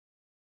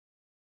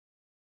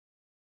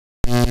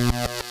Right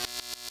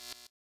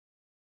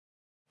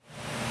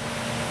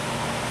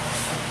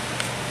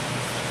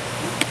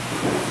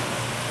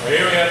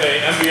here we have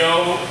a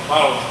MBO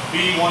model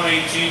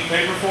B118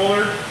 paper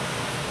folder.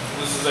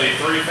 This is a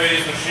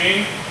 3-phase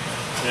machine.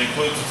 It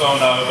includes its own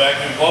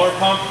vacuum blower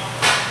pump.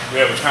 We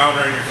have a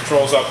counter and your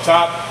controls up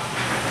top.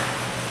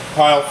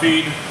 Pile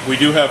feed. We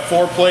do have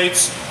 4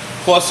 plates,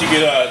 plus you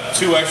get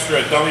 2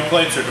 extra dummy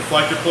plates or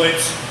deflector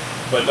plates.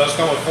 But it does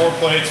come with 4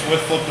 plates with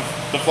flip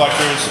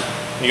deflectors.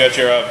 You got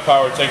your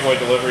power takeaway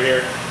delivery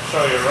here.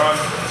 Show you a run.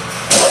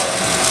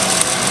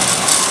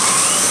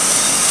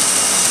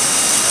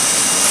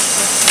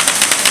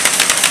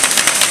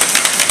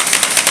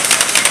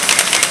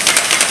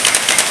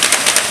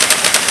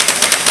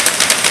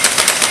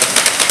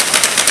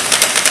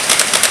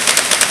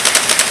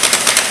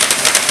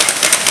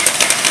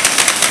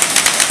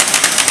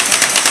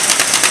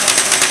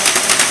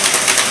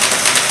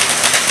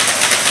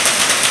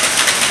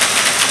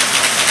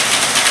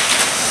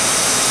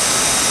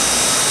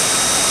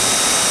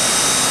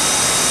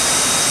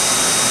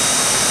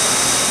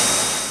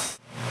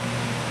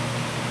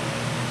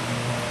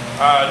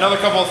 Another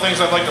couple of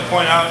things I'd like to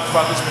point out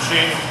about this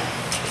machine.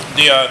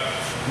 The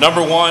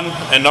number 1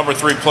 and number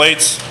 3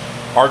 plates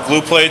are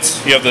glue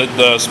plates. You have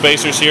the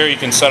spacers here. You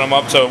can set them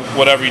up to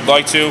whatever you'd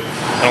like to.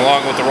 And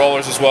along with the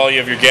rollers as well, you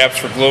have your gaps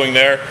for gluing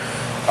there.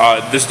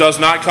 This does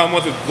not come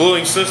with a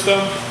gluing system,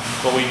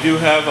 but we do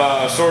have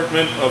an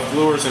assortment of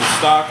gluers in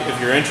stock. If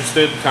you're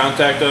interested,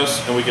 contact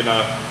us and we can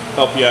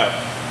help you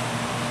out.